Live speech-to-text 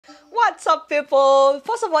What's up, people?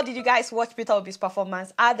 First of all, did you guys watch Peter Obi's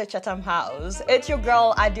performance at the Chatham House? It's your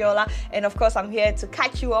girl, Adiola, and of course, I'm here to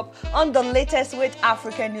catch you up on the latest with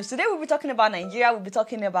African news. Today, we'll be talking about Nigeria, we'll be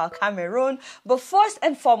talking about Cameroon, but first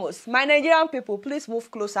and foremost, my Nigerian people, please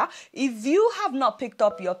move closer. If you have not picked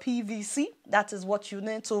up your PVC, that is what you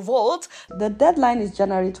need to vote. The deadline is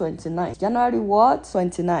January 29th. January what?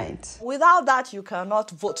 29th. Without that, you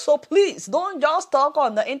cannot vote. So please, don't just talk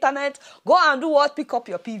on the internet. Go and do what? Pick up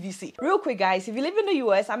your PVC. Real quick, guys, if you live in the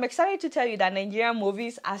US, I'm excited to tell you that Nigerian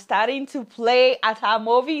movies are starting to play at our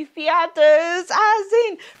movie theaters, as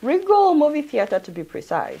in Regal Movie Theater to be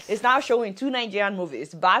precise. It's now showing two Nigerian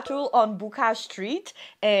movies, Battle on Booker Street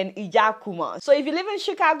and Ijakuma. So if you live in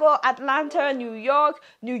Chicago, Atlanta, New York,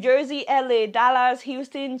 New Jersey, LA, Dallas,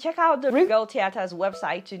 Houston, check out the Regal Theater's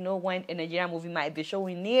website to know when a Nigerian movie might be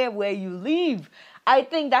showing near where you live. I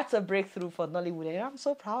think that's a breakthrough for Nollywood, and I'm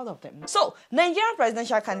so proud of them. So, Nigerian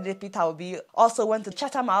presidential candidate Peter Obi also went to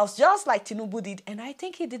Chatham House just like Tinubu did, and I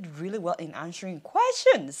think he did really well in answering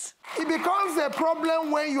questions. It becomes a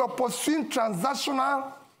problem when you are pursuing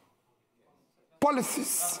transactional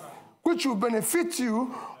policies which will benefit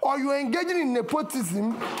you, or you're engaging in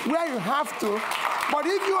nepotism where you have to. But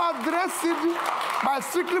if you address it by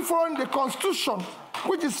strictly following the Constitution,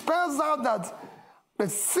 which spells out that the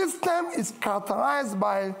system is characterized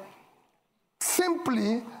by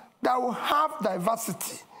simply that we have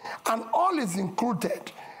diversity and all is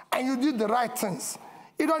included, and you did the right things,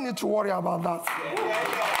 you don't need to worry about that.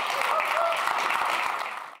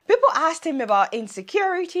 People asked him about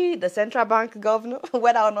insecurity, the central bank governor,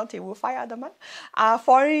 whether or not he will fire the man,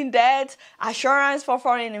 foreign debt, assurance for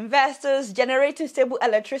foreign investors, generating stable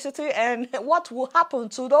electricity, and what will happen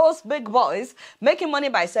to those big boys making money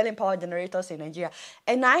by selling power generators in Nigeria.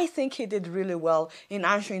 And I think he did really well in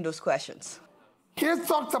answering those questions. He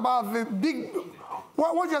talked about the big...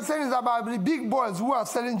 What you're saying is about the big boys who are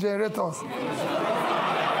selling generators.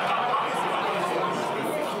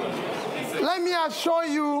 Let me assure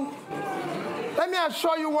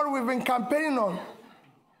you what we've been campaigning on.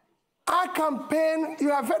 Our campaign, you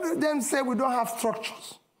have heard them say we don't have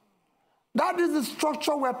structures. That is the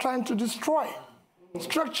structure we're trying to destroy.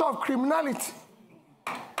 Structure of criminality.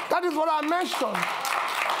 That is what I mentioned.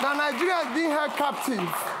 That Nigeria is being held captive.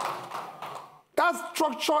 That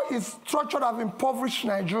structure is structure that have impoverished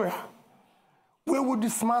Nigeria. We will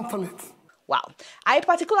dismantle it. Wow. I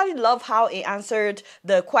particularly love how he answered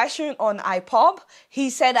the question on IPOB. He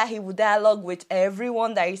said that he would dialogue with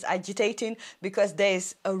everyone that is agitating because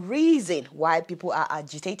there's a reason why people are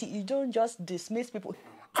agitating. You don't just dismiss people.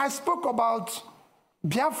 I spoke about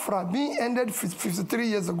Biafra being ended 53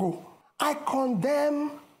 years ago. I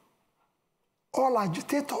condemn all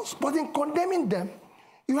agitators, but in condemning them,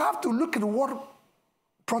 you have to look at what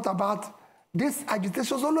brought about these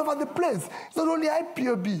agitations all over the place. It's not only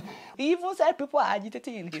IPOB. He even said people are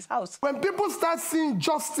agitating in his house. When people start seeing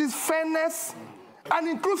justice, fairness, and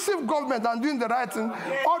inclusive government and doing the right thing,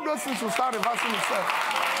 all those things will start reversing itself.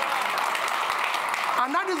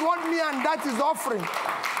 And that is what me and that is offering.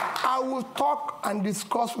 I will talk and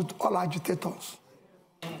discuss with all agitators.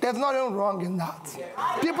 There's nothing wrong in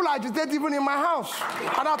that. People agitate even in my house,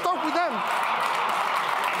 and I talk with them.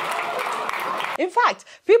 In fact,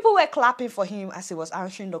 people were clapping for him as he was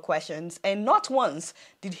answering the questions, and not once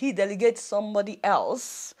did he delegate somebody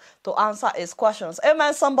else to answer his questions.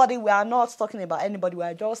 Amen, somebody, we are not talking about anybody, we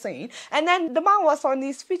are just saying. And then the man was on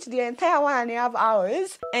his speech the entire 1.5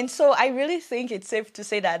 hours. And so I really think it's safe to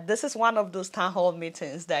say that this is one of those town hall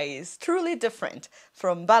meetings that is truly different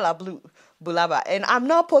from Bala Blue. Bulaba. And I'm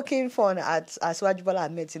not poking fun at Aswaju Bola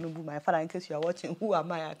Ahmed Tinubu, my father, in case you are watching. Who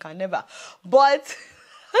am I? I can never. But...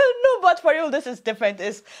 no, but for real, this is different.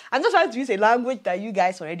 I'm just trying to use a language that you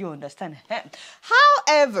guys already understand.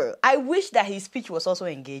 However, I wish that his speech was also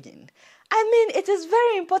engaging. I mean, it is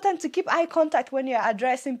very important to keep eye contact when you're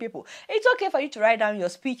addressing people. It's okay for you to write down your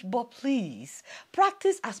speech, but please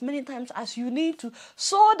practice as many times as you need to,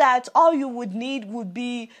 so that all you would need would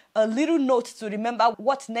be a little note to remember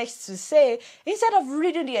what next to say instead of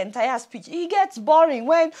reading the entire speech. It gets boring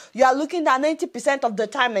when you are looking at 90% of the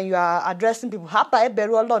time and you are addressing people.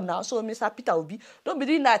 Now, so Mr. Peter Obi, don't be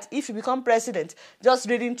doing that if you become president, just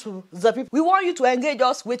reading to the people. We want you to engage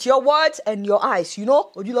us with your words and your eyes, you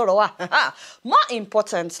know? More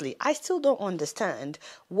importantly, I still don't understand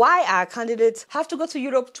why our candidates have to go to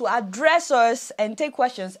Europe to address us and take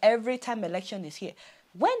questions every time election is here.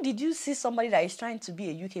 When did you see somebody that is trying to be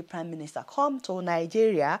a UK Prime Minister come to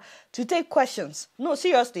Nigeria to take questions? No,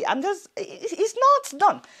 seriously, it's not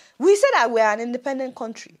done. We say that we're an independent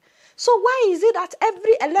country. So why is it that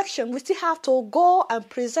every election we still have to go and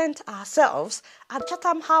present ourselves at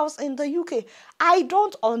Chatham House in the UK? I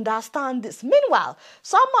don't understand this. Meanwhile,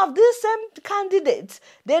 some of these same candidates,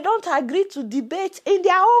 they don't agree to debate in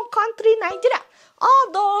their own country, Nigeria.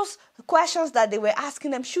 All those questions that they were asking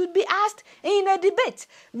them should be asked in a debate.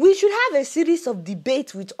 We should have a series of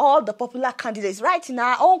debates with all the popular candidates right in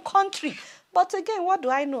our own country. But again, what do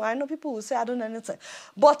I know? I know people will say I don't know anything.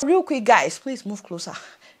 But real quick, guys, please move closer.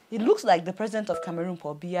 It looks like the president of Cameroon,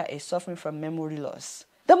 Paul Biya, is suffering from memory loss.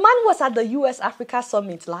 The man was at the US-Africa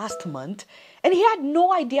Summit last month, and he had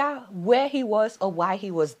no idea where he was or why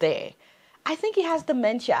he was there. I think he has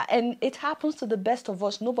dementia, and it happens to the best of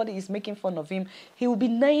us. Nobody is making fun of him. He will be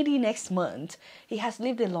 90 next month. He has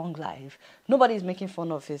lived a long life. Nobody is making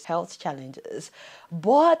fun of his health challenges.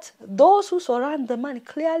 But those who surround the man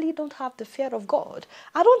clearly don't have the fear of God.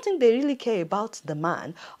 I don't think they really care about the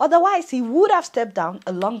man. Otherwise, he would have stepped down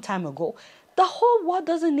a long time ago. The whole world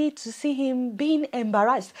doesn't need to see him being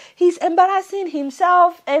embarrassed. He's embarrassing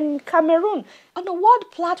himself and Cameroon on a world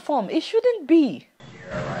platform. It shouldn't be.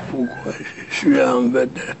 Pourquoi je suis en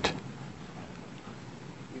vedette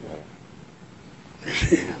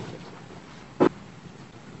ici?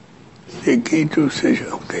 C'est qui tous ces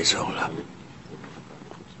gens qui sont là?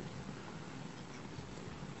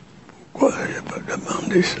 Pourquoi je n'ai pas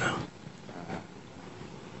demandé ça?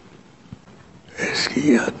 Est-ce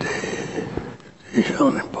qu'il y a des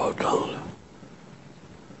gens importants là?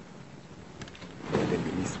 Des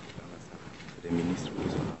ministres qui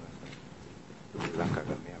sont là. Le président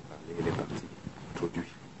Kagame a parlé, il est parti, introduit.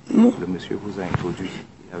 Non. Le monsieur vous a introduit.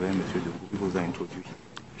 Il y avait un monsieur de vous qui vous a introduit.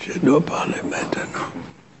 Je dois parler maintenant.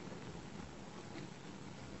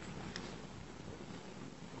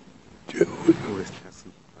 Vous pouvez rester assis,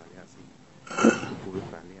 parler assis. Vous pouvez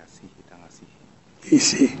parler assis, étant assis.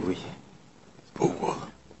 Ici? Oui. Pourquoi?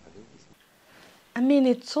 I mean,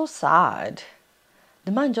 it's so sad.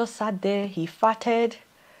 The man just sat there, he farted.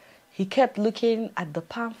 He kept looking at the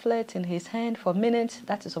pamphlet in his hand for minutes.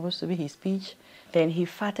 That is supposed to be his speech. Then he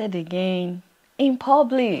farted again in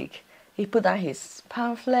public. He put down his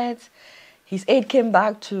pamphlet. His aide came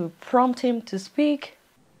back to prompt him to speak.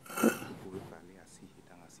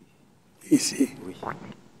 Ici?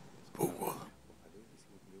 Pourquoi?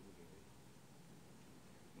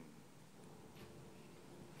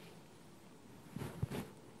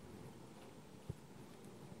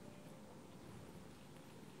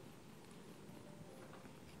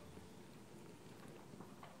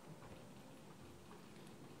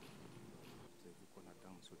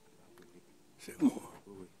 C'est moi.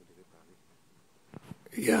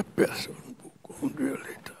 Il n'y a personne pour conduire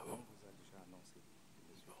les travaux.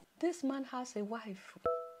 This man has a wife.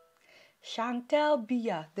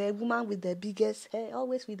 Biya, the woman with the biggest hair,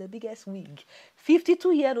 always with the biggest wig.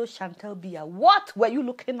 52-year-old Biya. What were you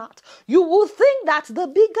looking at? You would think that the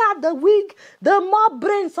bigger the wig, the more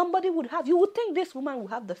brain somebody would have. You would think this woman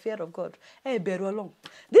would have the fear of God. Hey, Berolong.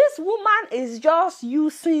 This woman is just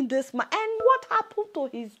using this man. And what happened to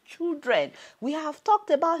his children? We have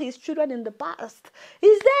talked about his children in the past.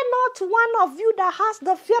 Is there not one of you that has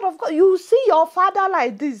the fear of God? You see your father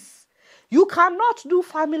like this. You cannot do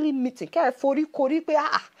family meeting.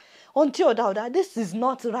 Until this is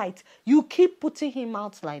not right. You keep putting him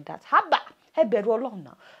out like that.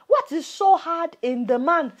 What is so hard in the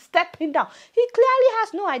man stepping down? He clearly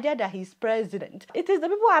has no idea that he's president. It is the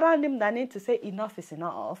people around him that need to say enough is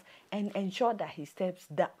enough and ensure that he steps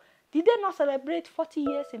down. Did they not celebrate 40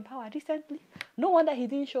 years in power recently? No wonder he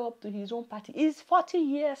didn't show up to his own party. Is 40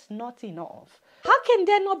 years not enough? How can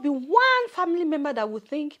there not be one family member that would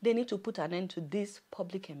think they need to put an end to this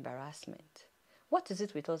public embarrassment? What is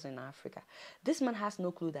it with us in Africa? This man has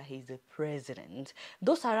no clue that he's the president.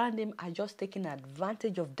 Those around him are just taking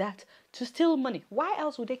advantage of that to steal money. Why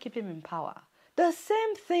else would they keep him in power? The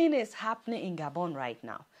same thing is happening in Gabon right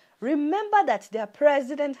now. Remember that their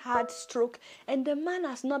president had stroke and the man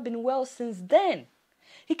has not been well since then.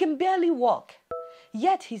 He can barely walk,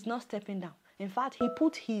 yet he's not stepping down. In fact, he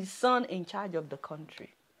put his son in charge of the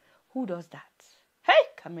country. Who does that? Hey,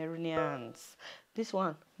 Cameroonians. This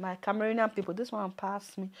one, my Cameroonian people, this one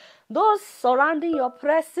passed me. Those surrounding your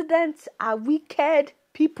president are wicked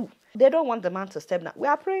people. They don't want the man to step down. We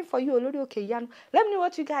are praying for you, Olori Okeyan. Let me know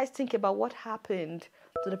what you guys think about what happened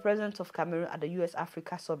to the president of Cameroon at the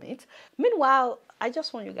US-Africa Summit. Meanwhile, I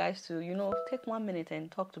just want you guys to, take 1 minute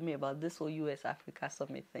and talk to me about this whole US-Africa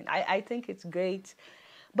Summit thing. I think it's great,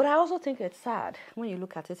 but I also think it's sad when you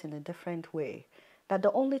look at it in a different way, that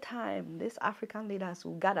the only time these African leaders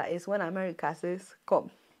will gather is when America says, come.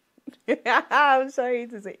 I'm sorry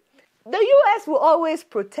to say. The US will always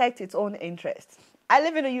protect its own interests. I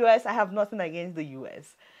live in the US. I have nothing against the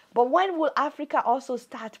US. But when will Africa also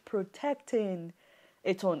start protecting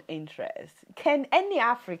its own interests? Can any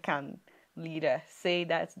African leader say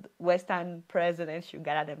that Western presidents should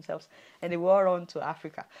gather themselves and they will all run to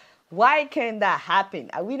Africa? Why can't that happen?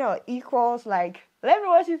 Are we not equals? Like, let me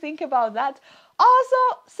know what you think about that.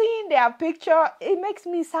 Also, seeing their picture, it makes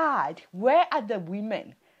me sad. Where are the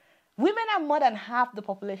women? Women are more than half the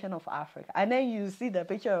population of Africa. And then you see the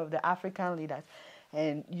picture of the African leaders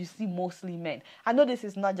and you see mostly men. I know this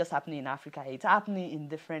is not just happening in Africa. It's happening in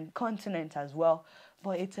different continents as well.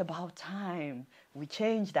 But it's about time we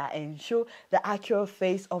change that and show the actual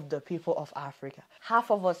face of the people of Africa. Half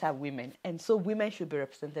of us are women, and so women should be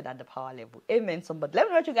represented at the power level. Amen, somebody. Let me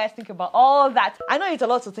know what you guys think about all that. I know it's a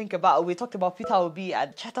lot to think about. We talked about Peter Obi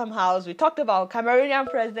at Chatham House. We talked about Cameroonian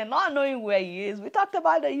president not knowing where he is. We talked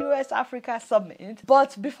about the US-Africa summit.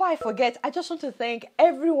 But before I forget, I just want to thank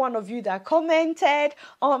every one of you that commented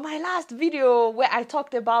on my last video where I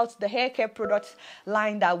talked about the hair care products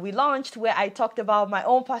line that we launched, where I talked about my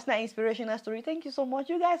own personal inspirational story. Thank you so much.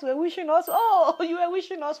 You guys were wishing us. Oh, you were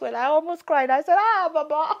wishing us well. I almost cried. I said,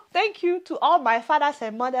 Baba. Thank you to all my fathers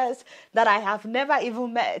and mothers that I have never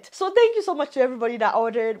even met. So thank you so much to everybody that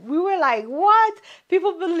ordered. We were like, what?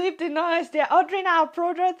 People believed in us. They're ordering our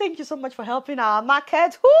product. Thank you so much for helping our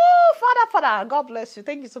market. Woo, Father. God bless you.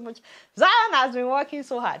 Thank you so much. Zion has been working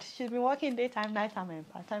so hard. She's been working daytime, nighttime, and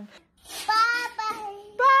part-time. Bye-bye.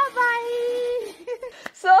 Bye-bye.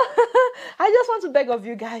 So I just want to beg of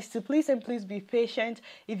you guys to please be patient.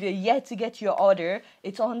 If you're yet to get your order,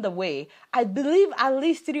 it's on the way. I believe at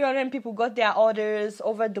least 300 people got their orders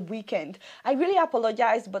over the weekend. I really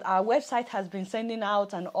apologize, but our website has been sending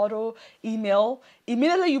out an auto email.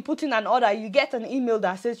 Immediately you put in an order, you get an email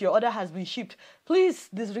that says your order has been shipped. Please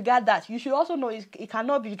disregard that. You should also know it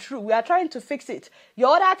cannot be true. We are trying to fix it. Your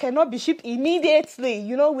order cannot be shipped immediately.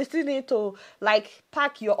 You know, we still need to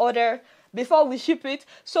pack your order before we ship it.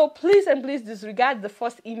 So please disregard the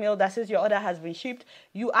first email that says your order has been shipped.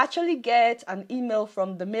 You actually get an email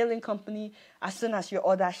from the mailing company as soon as your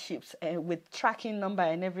order ships, and with tracking number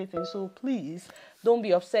and everything. So please don't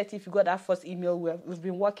be upset if you got that first email. We've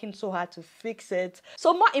been working so hard to fix it.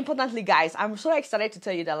 So more importantly, guys, I'm so excited to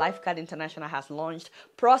tell you that Lifecard International has launched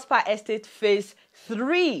Prosper Estate Phase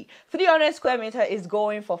 3. 300 square meter is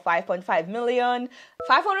going for 5.5 million.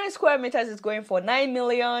 500 square meters is going for 9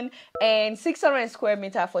 million. And 600 square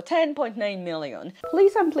meter for 10.9 million.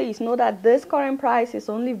 Please know that this current price is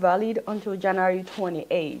only valid until January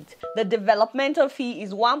 28th. The developmental fee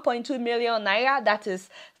is 1.2 million naira. That is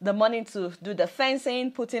the money to do the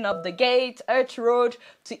fencing, putting up the gate, earth road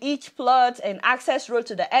to each plot, and access road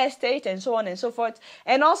to the estate, and so on and so forth.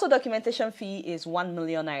 And also documentation fee is 1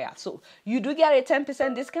 million naira. So you do get a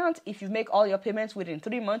 10% discount if you make all your payments within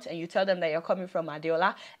 3 months and you tell them that you're coming from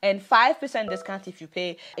Adeola, and 5% discount if you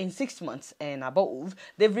pay in 6 months and above.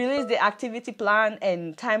 They've released the activity plan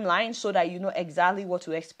and timeline so that you know exactly what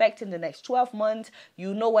to expect in the next 12 months.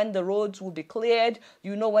 You know when the roads will be cleared.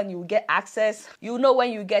 You know when you get access. You know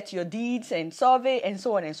when you get your deeds and survey, and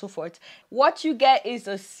so on and so forth. What you get is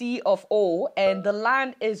a C of O, and the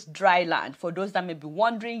land is dry land. For those that may be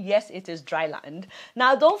wondering, yes, it is dry land.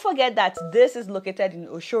 Now, don't forget that this is located in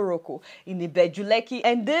Oshoroko, in Ibejuleki,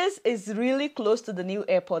 and this is really close to the new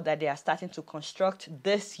airport that they are starting to construct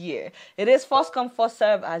this year. It is first come, first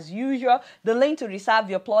serve as usual. The link to reserve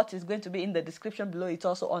your plot is going to be in the description below. It's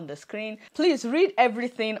also on the screen. Please read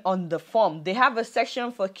everything on the form. They have a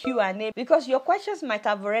section for Q&A because your questions might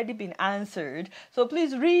have already been answered. So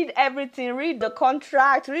please read everything, read the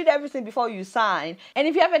contract, read everything before you sign. And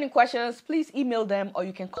if you have any questions, please email them or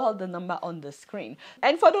you can call the number on the screen.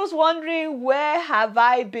 And for those wondering, where have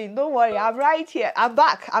I been? Don't worry, I'm right here. I'm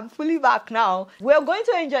back. I'm fully back now. We're going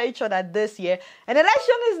to enjoy each other this year. And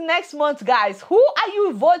election is next month, guys. Who are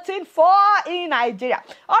you voting for in Nigeria?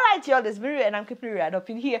 All right, y'all, this video, and I'm keeping it right up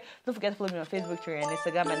in here. Don't forget to follow me on Facebook, Twitter, and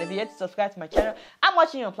Instagram. And if you're yet to subscribe to my channel, I'm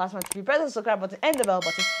watching you on Plasma TV. Press the subscribe button and the bell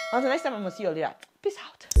button. Until next time, I'm going to see you all later. Peace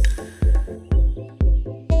out.